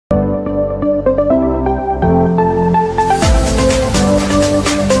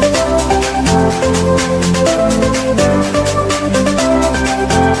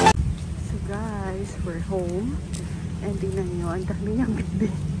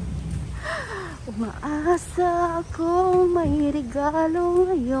Umaasa ako may regalo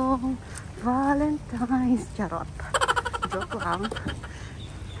ngayong Valentine's. Charot. Joke lang.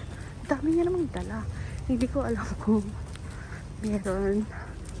 Dami niya namang dala. Hindi ko alam kung meron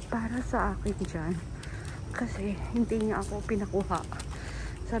para sa akin dyan. Kasi hindi niya ako pinakuha.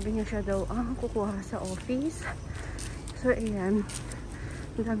 Sabi niya siya daw, kukuha sa office. So, ayan.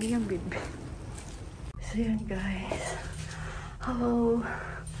 Ang dami niyang bibig. So, ayan guys. Hello.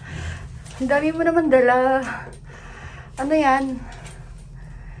 Ang dami mo naman dala. Ano yan?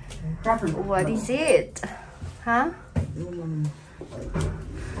 What is it? Ha?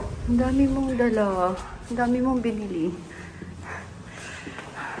 Ang dami mong dala. Ang dami mong binili.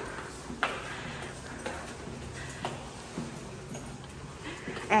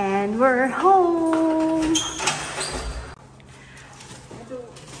 And we're home.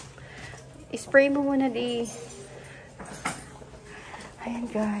 Spray mo muna di. Ayan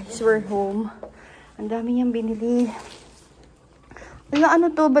guys, we're home. Ang dami niyang binili. Ay, ano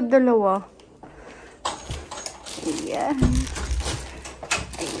to? Ba't dalawa? Ayan.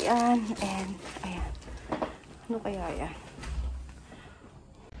 Ayan. And, ayan. Ano kaya yan?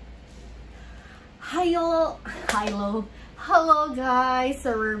 Hello guys!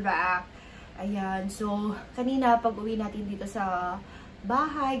 So, we're back. Ayan. So, kanina pag-uwi natin dito sa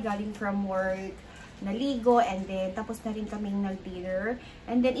bahay, galing from work, naligo, and then tapos na rin kaming nag-dinner.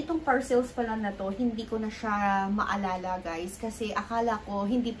 And then itong parcels pala na to, hindi ko na siya maalala guys, kasi akala ko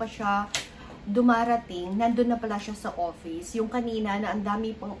hindi pa siya dumarating, nandun na pala siya sa office. Yung kanina na ang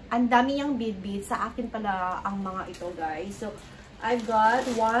dami niyang bid-bid, sa akin pala ang mga ito guys. So I've got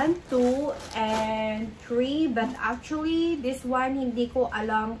 1, 2, and 3, but actually this one hindi ko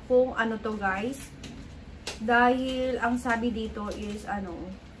alam kung ano to guys, dahil ang sabi dito is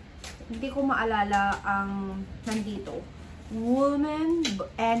hindi ko maalala ang nandito. Women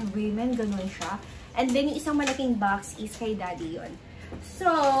and women, ganun siya. And then, yung isang malaking box is kay daddy yun.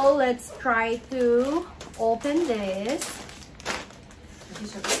 So, let's try to open this.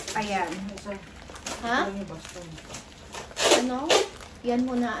 Ayan. Ha? Ano? Yan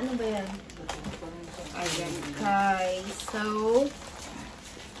muna. Ano ba yan? Ayan, guys. So,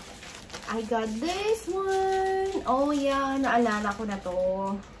 I got this one. Oh, yan. Naalala ko na to.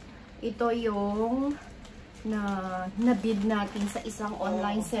 Ito yung na-bid natin sa isang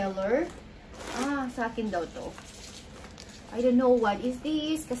online seller. Sa akin daw to. I don't know what is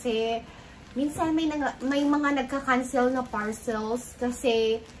this. Kasi, minsan may mga nagka-cancel na parcels.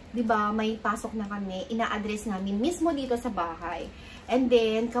 Kasi, di ba may pasok na kami. Ina-address namin mismo dito sa bahay. And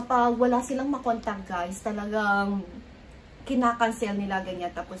then, kapag wala silang makontak guys, talagang kinakancel nila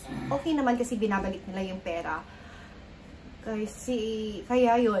ganyan. Tapos, okay naman kasi binabalik nila yung pera. Kaya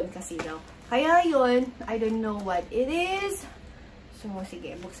yun, I don't know what it is. So,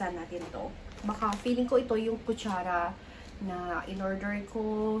 sige, buksan natin to. Baka feeling ko ito yung kutsara na in-order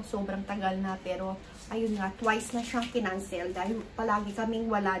ko. Sobrang tagal na, pero ayun nga, twice na siyang kinancel dahil palagi kaming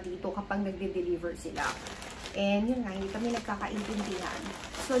wala dito kapag nagde-deliver sila. And yun nga, hindi kami nagkakaintindihan.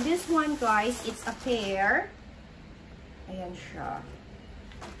 So, this one guys, it's a pair. Ayan siya.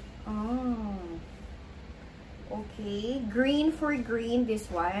 Okay, green for green, this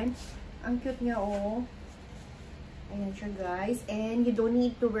one. Ang cute niya, oh. Ayan siya, guys. And you don't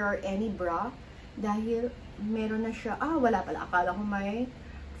need to wear any bra. Dahil meron na siya. Wala pala. Akala ko may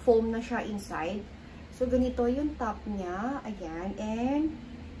foam na siya inside. So, ganito yung top niya. Ayan. And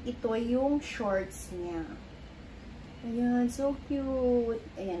ito yung shorts niya. Ayan, so cute.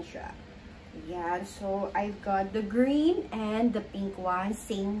 Ayan siya. Ayan. So, I've got the green and the pink one.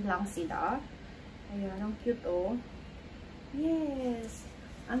 Same lang sila. Ayan, ang cute, oh. Yes.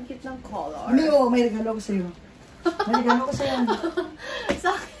 Ang cute ng color. May regalo ko sa'yo. May regalo ko sa'yo.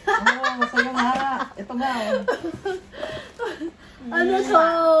 Sa'yo nga. Ito nga, oh. Ano to?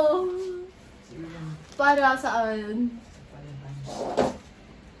 Para saan?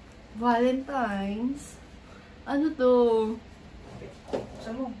 Valentine's? Ano to?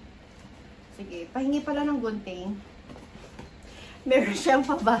 Saan mo? Sige, pahingi pala ng gunting. Meron siyang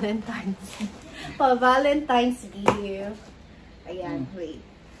pa-Valentine's. Pa-Valentine's gift. Ayan, wait.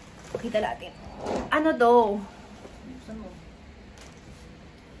 Kita natin. Ano daw?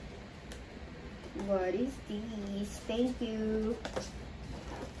 What is this? Thank you.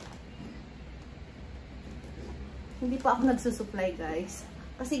 Hindi pa ako nagsusupply, guys.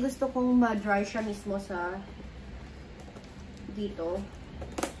 Kasi gusto kong ma-dry siya mismo sa dito.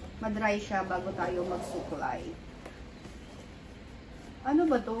 Ma-dry siya bago tayo mag-supply. Ano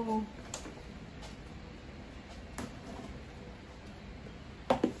ba to?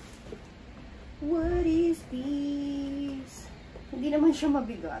 What is this? Hindi naman siya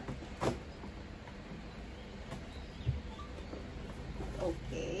mabigat.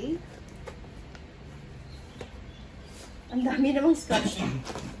 Ang dami namang scotch.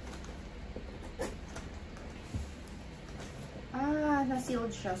 Ah,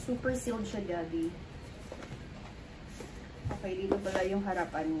 na-sealed siya. Super sealed siya, Daddy. Okay, dito pala yung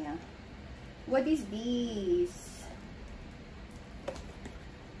harapan niya. What is this?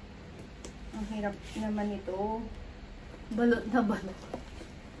 Ang hirap naman ito. Balot na balot.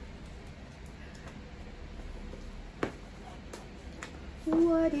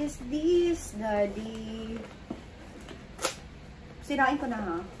 What is this, Daddy? Sirain ko na,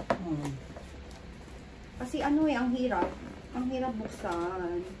 ha? Kasi ano eh, ang hirap. Ang hirap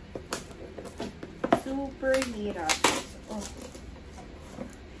buksan. Super hirap. Oh.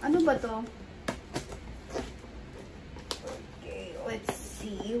 Ano ba to? Okay, let's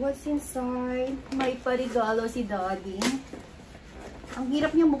see what's inside. May parigalo si Daddy. Ang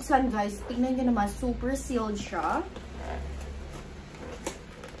hirap niya buksan, guys. Tingnan niyo naman, super sealed siya.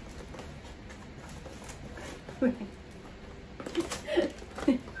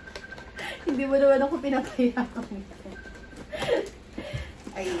 Hindi mo naman ako pinapayakap nito.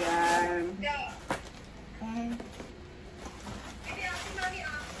 Ayan.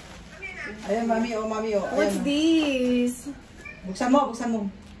 Ayan, mami, oh, mami, oh. What's Ayan. this? Buksan mo, buksan mo.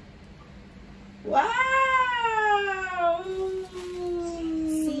 Wow!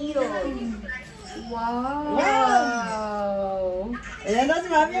 Seal. Wow. Wow. Ayan na si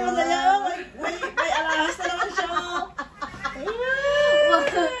mami, masaya. May alahas na naman siya.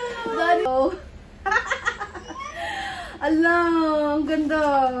 Wow. Alam, ang ganda.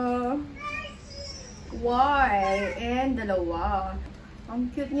 Why? And dalawa. Ang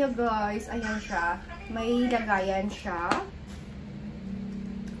cute niya, guys. Ayan siya. May lagayan siya.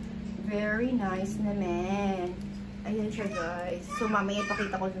 Very nice naman. Ayan siya, guys. So, mamaya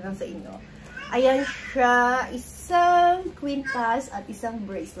ipakita ko lang sa inyo. Ayan siya. Isang quintas at isang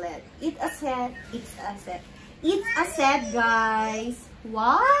bracelet. It's a set. It's a set. It's a set, guys.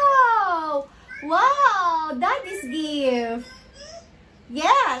 Wow! Wow! Daddy's gift.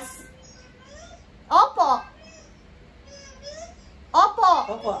 Yes. Opo. Opo.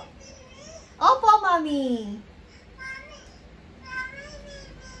 Opo. Opo, Mami.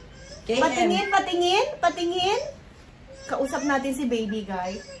 Patingin, patingin, patingin. Kausap natin si baby,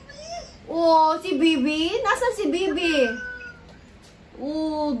 guys. Oh, si Bibi. Nasaan si Bibi?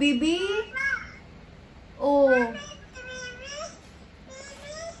 Oh, Bibi. Oh.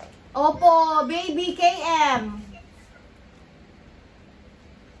 Opo, baby KM.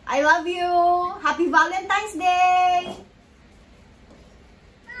 I love you. Happy Valentine's Day.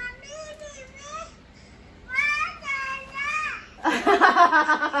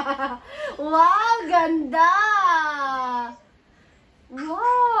 Wow, ganda.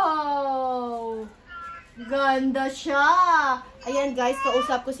 Wow. Ganda siya. Ayan, guys,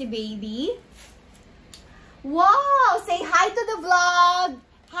 kausap ko si baby. Wow, say hi to the vlog.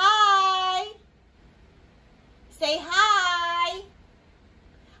 Hi. Say hi.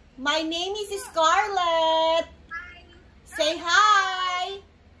 My name is Scarlett. Say hi.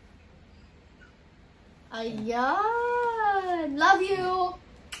 Ayan. Love you.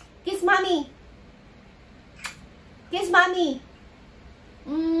 Kiss mommy. Kiss mommy.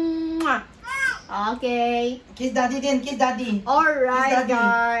 Mwah. Okay. Kiss daddy din. Kiss daddy. Alright, Kiss daddy.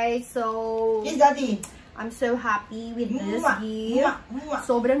 guys. So, Kiss daddy. I'm so happy with this Mwah. gift. Mwah. Mwah.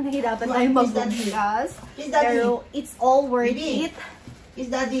 Sobrang nahirapan Mwah. tayong Kiss daddy. magbukas. Kiss daddy. Pero it's all worth Baby. it. Kiss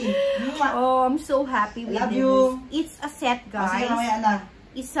daddy. Mwah. Oh, I'm so happy with Love this. you. It's a set, Masaya guys. mamaya na.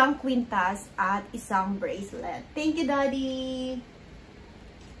 Isang quintas at isang bracelet. Thank you, Daddy.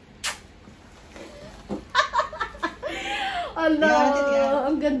 Ala,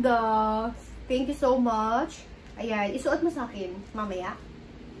 ang ganda. Thank you so much. Ayan, isuot mo sa akin mamaya.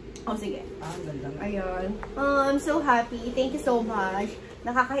 Oh, sige. Ang ganda. Ayan. I'm so happy. Thank you so much.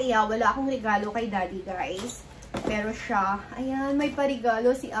 Nakakahiya. Wala akong regalo kay Daddy, guys. Pero siya, ayan, may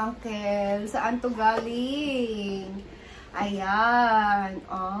parigalo si Uncle. Saan to galing? Ayan.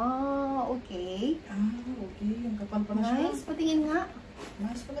 Ah, okay. Okay. Ang kapal pa na siya. Nice. Patingin nga.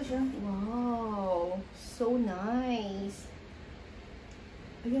 Nice pala siya. Wow. So nice.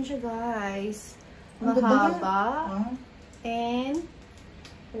 Ayan siya, guys. Ang ganda niya. Mahaba. Ah. And,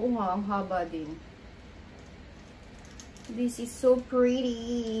 oo nga, ang haba din. This is so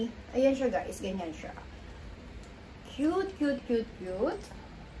pretty. Ayan siya, guys. Ganyan siya. Cute, cute, cute, cute.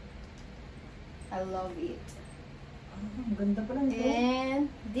 I love it. Ang ganda pala nito. And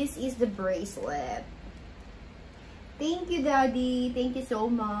this is the bracelet. Thank you, Daddy. Thank you so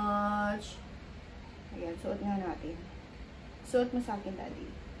much. Ayan, suot nga natin. Suot mo sa akin, Daddy.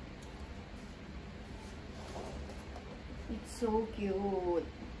 It's so cute.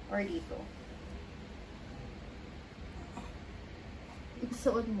 Or dito.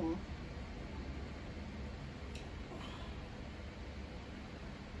 Suot mo.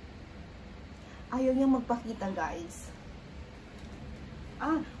 Ayaw niyang magpakita, guys.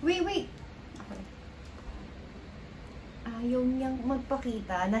 Wait. Okay. Ayaw niyang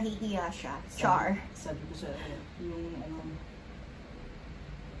magpakita. Nahihiya siya. Char. Sabi ko sa yung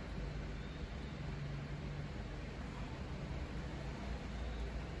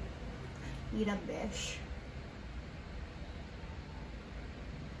Irabesh.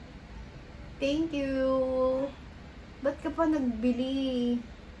 Thank you. Ba't ka pa nagbili?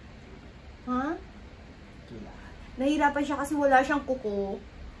 Ha? Nahirapan siya kasi wala siyang kuko.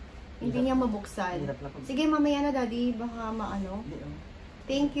 Hindi niya mabuksan. Sige, mamaya na, Daddy. Baka maano.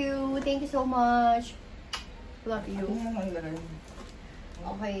 Thank you. Thank you so much. Love you.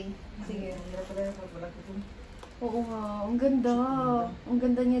 Okay. Sige. Oo nga. Ang ganda. Ang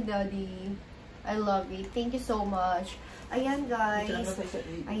ganda niya, Daddy. I love it. Thank you so much. Ayan, guys.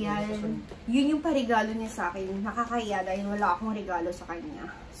 Ayan. Yun yung parigalo niya sa akin. Nakakaya dahil wala akong regalo sa kanya.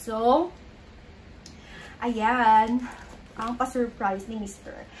 So, ayan. Ang pa-surprise ni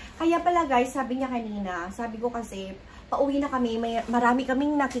Mr. Kaya pala, guys, sabi niya kanina, sabi ko kasi, pauwi na kami, marami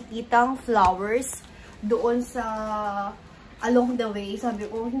kaming nakikitang flowers doon sa along the way. Sabi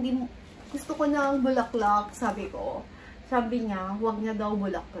ko, hindi, gusto ko ng bulaklak, sabi ko. Sabi niya, huwag na daw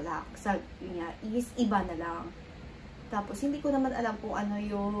bulaklak. Sabi niya, iba na lang. Tapos, hindi ko naman alam kung ano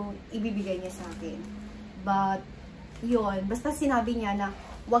yung ibibigay niya sa akin. But, yun. Basta sinabi niya na,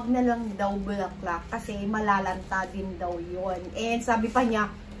 huwag na lang daw bulaklak kasi malalanta din daw yun. And sabi pa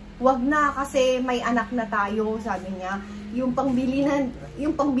niya, huwag na kasi may anak na tayo, sabi niya. Yung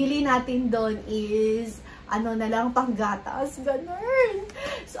pangbili natin doon is, ano na lang, panggatas. Ganun.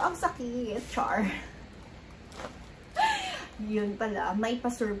 So, ang sakit. Char. Yun pala, may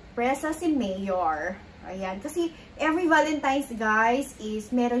pasurpresa si Mayor. Ayan, kasi every Valentine's, guys, is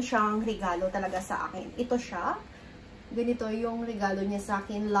meron siyang regalo talaga sa akin. Ito siya. Ganito yung regalo niya sa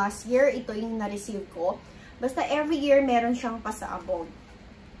akin last year. Ito yung na-receive ko. Basta every year meron siyang pasaabog.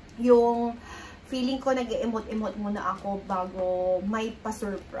 Yung feeling ko nag-emote-emote muna ako bago may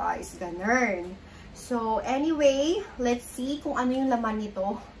pa-surprise. Ganun. So, anyway, let's see kung ano yung laman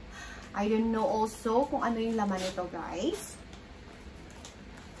nito. I don't know also kung ano yung laman nito, guys.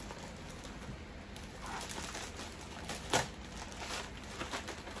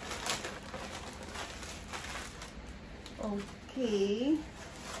 Okay.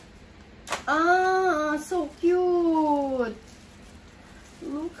 So cute.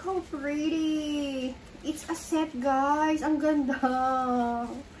 Look how pretty. It's a set, guys. Ang ganda.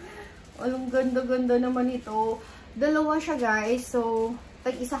 Ang ganda-ganda naman ito. Dalawa siya, guys. So,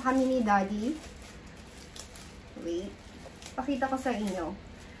 tag-isa kami ni Daddy. Wait. Pakita ko sa inyo.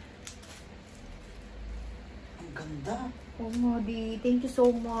 Ang ganda. Oh, Modi. Thank you so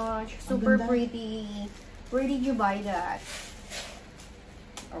much. Super pretty. Where did you buy that?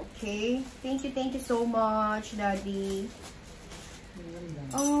 Okay. Thank you so much, Daddy.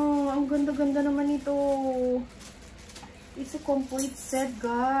 Oh, ang ganda-ganda naman ito. It's a complete set,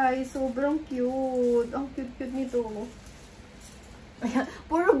 guys. Sobrang cute. Ang cute-cute nito. Ayan,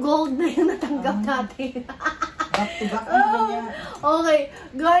 puro gold na yung natanggap natin. Back to back okay.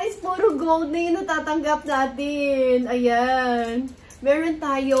 Guys, puro gold na yung natatanggap natin. Ayan. Meron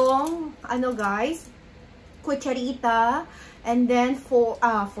tayong, ano guys, kutsarita, and then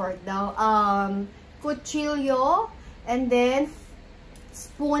kutsilyo, and then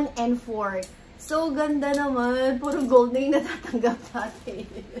spoon and fork. So, ganda naman. Puro gold na yung natatanggap natin.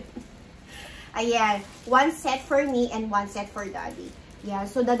 Ayan. One set for me and one set for Daddy. Yeah,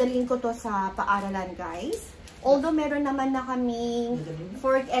 so dadalhin ko to sa paaralan, guys. Although, meron naman na kaming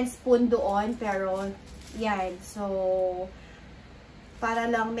fork and spoon doon, pero, yan. So, para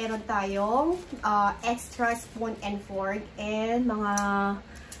lang meron tayong extra spoon and fork and mga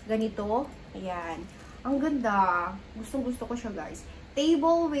ganito. Ayan. Ang ganda. Gustong-gusto ko siya, guys.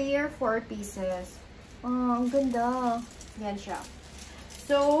 Tableware, 4 pieces. Ang ganda. Yan siya.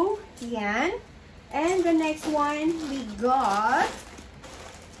 So, yan. And the next one, we got,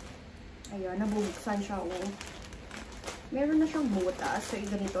 ayan, nabubuksan siya. Oh. Meron na siyang butas. So,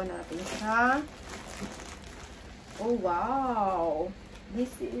 ganito natin siya. Oh, wow.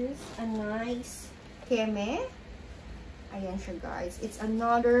 This is a nice keme. Ayan siya, guys. It's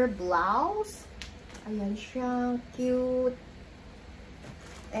another blouse. Ayan siya. Cute.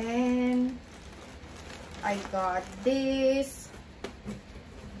 And I got this.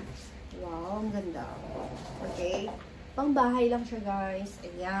 Wow, ang ganda. Okay. Pangbahay lang siya, guys.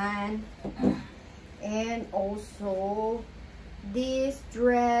 Ayan. And also, this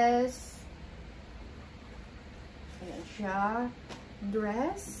dress. Ayan siya.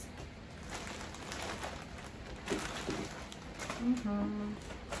 dress.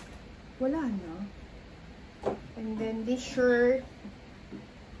 Wala na. And then this shirt.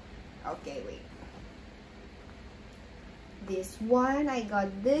 Okay, wait. This one, I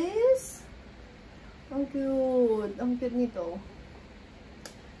got this. Ang cute. Ang cute nito.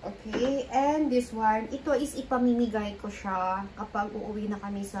 Okay, and this one, ito is ipamimigay ko siya kapag uuwi na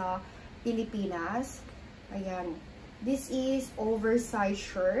kami sa Pilipinas. Ayan. This is oversized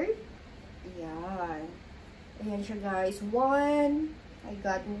shirt. Ayan. Ayan siya, guys. One. I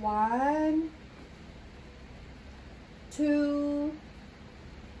got 1, 2,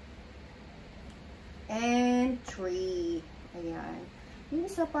 and 3. Ayan. Yung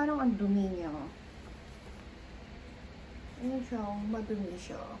isa parang ang dumi niya. Ayan siya. Madumi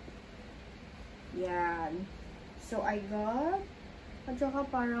siya. Yan. So, I got, at saka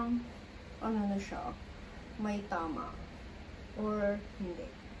parang, ano na siya, may tama. Or, hindi.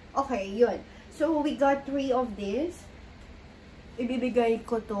 Okay, yun. So, we got 3 of this. Ibibigay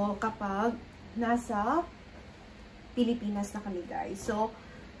ko to kapag nasa Pilipinas na kami, guys. So,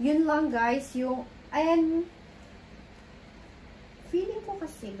 yun lang, guys. Yung, ayan, feeling ko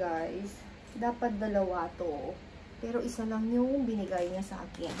kasi, guys, dapat dalawa to. Pero isa lang yung binigay niya sa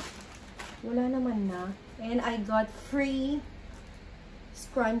akin. Wala naman na. And I got free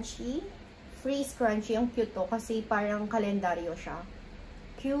scrunchie. Free scrunchie. Ang cute to kasi parang kalendaryo siya.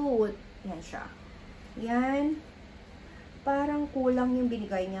 Cute. Yan siya. Yan. Parang kulang yung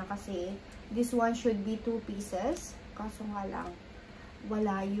binigay niya kasi this one should be 2 pieces. Kaso nga lang,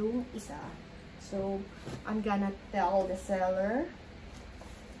 wala yung isa. So, I'm gonna tell the seller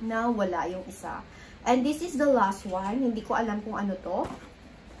na wala yung isa. And this is the last one. Hindi ko alam kung ano to.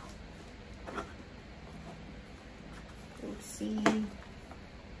 Let's see.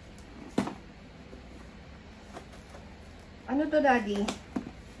 Ano to, Daddy?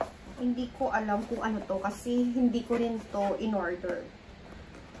 Hindi ko alam kung ano to kasi hindi ko rin to in-order.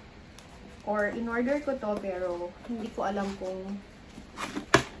 Or in-order ko to pero hindi ko alam kung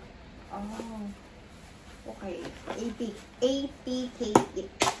okay. 80k it.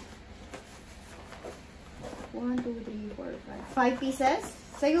 1, 2, 3, 4, 5. 5 pieces?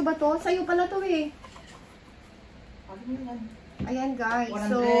 Sa'yo ba to? Sa'yo pala to eh. Ayan, guys. 100,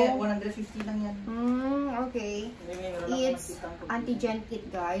 so, 150 lang yan. Okay. It's antigen kit,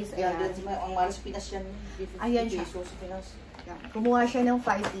 guys. Ayan. Ang mahal sa Pinas yan. Ayan siya. Kumuha siya ng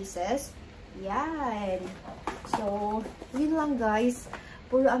 5 pieces. Yan. So, yun lang, guys.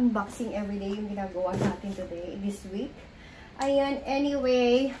 Puro unboxing everyday yung ginagawa natin today, this week. Ayan,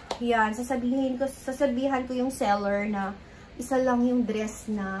 anyway, yan, sasabihan ko yung seller na isa lang yung dress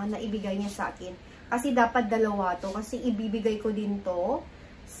na naibigay niya sa akin. Kasi dapat dalawa to, kasi ibibigay ko din to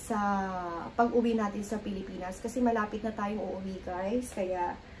sa pag-uwi natin sa Pilipinas. Kasi malapit na tayong uuwi, guys.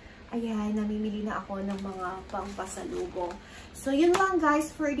 Kaya, ayan, namimili na ako ng mga pampasalubong. So, yun lang,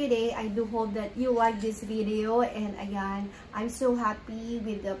 guys, for today. I do hope that you like this video. And, ayan, I'm so happy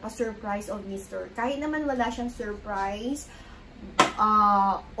with the pa-surprise of Mr. Kahit naman wala siyang surprise,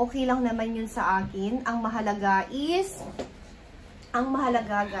 okay lang naman yun sa akin. Ang mahalaga,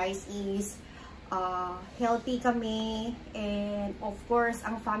 guys, is healthy kami. And, of course,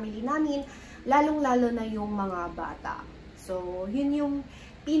 ang family namin, lalong-lalo na yung mga bata. So, yun yung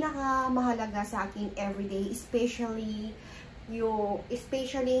pinakamahalaga sa akin everyday, especially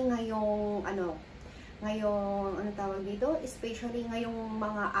ngayong tawag dito, especially ngayong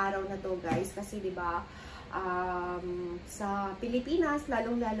mga araw na to, guys, kasi 'di ba sa Pilipinas,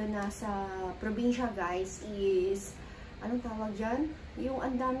 lalong-lalo na sa probinsya, guys, is anong tawag diyan, yung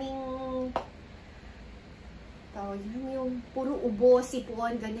ang daming tawag diyan, yung puro ubo,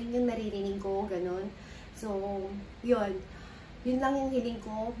 sipon, ganyan yung naririnig ko, ganun. So, yun lang yung hiling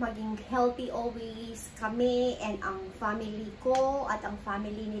ko, maging healthy always kami and ang family ko at ang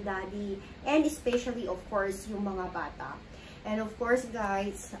family ni Daddy, and especially of course yung mga bata. And of course,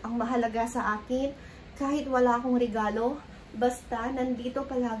 guys, ang mahalaga sa akin, kahit wala akong regalo, basta nandito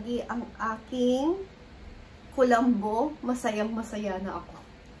palagi ang aking kulambo, masayang-masaya na ako.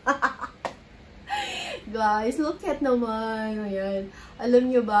 Guys, look at naman. Ayan.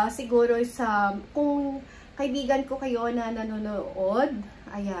 Alam nyo ba, siguro kung kaibigan ko kayo na nanonood,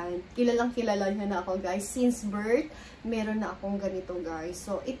 ayan, kilalang-kilala nyo na ako, guys. Since birth, meron na akong ganito, guys.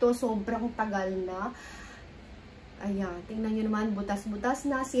 So, ito, sobrang tagal na. Ayan, tingnan nyo naman, butas-butas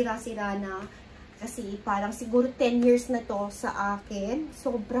na, sira-sira na. Kasi parang siguro 10 years na to sa akin.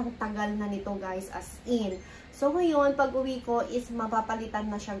 Sobrang tagal na nito, guys, as in. So, ngayon, pag uwi ko is mapapalitan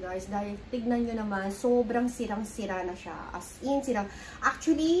na siya, guys. Dahil, tignan nyo naman, sobrang sirang-sira na siya. As in, sirang.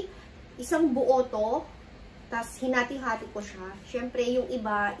 Actually, isang buo to. tas hinati-hati ko siya. Syempre, yung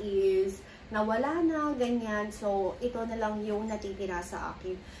iba is nawala na, ganyan. So, ito na lang yung natitira sa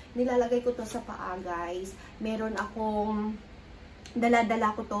akin. Nilalagay ko to sa paa, guys. Meron akong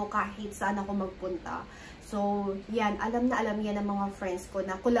dala-dala ko to kahit saan ako magpunta. So, yan. Alam na alam yan ng mga friends ko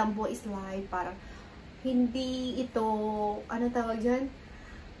na Colombo is life. Parang hindi ito, ano tawag dyan?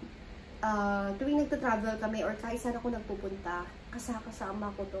 Tuwing nagta-travel kami or kahit saan ako nagpupunta,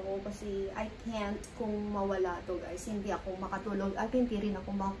 kasama ko to kasi I can't kung mawala to, guys. Hindi ako makatulog at hindi rin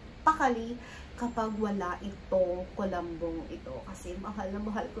ako mapakali kapag wala itong Colambong ito kasi mahal na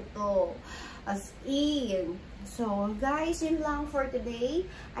mahal ko to as in. So guys, yun lang for today.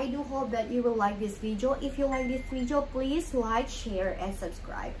 I do hope that you will like this video. If you like this video, please like, share, and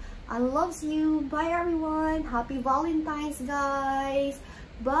subscribe. I loves you. Bye everyone. Happy Valentine's, guys.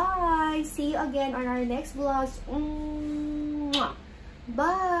 Bye! See you again on our next vlogs.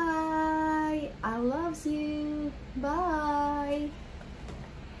 Bye! I loves you. Bye!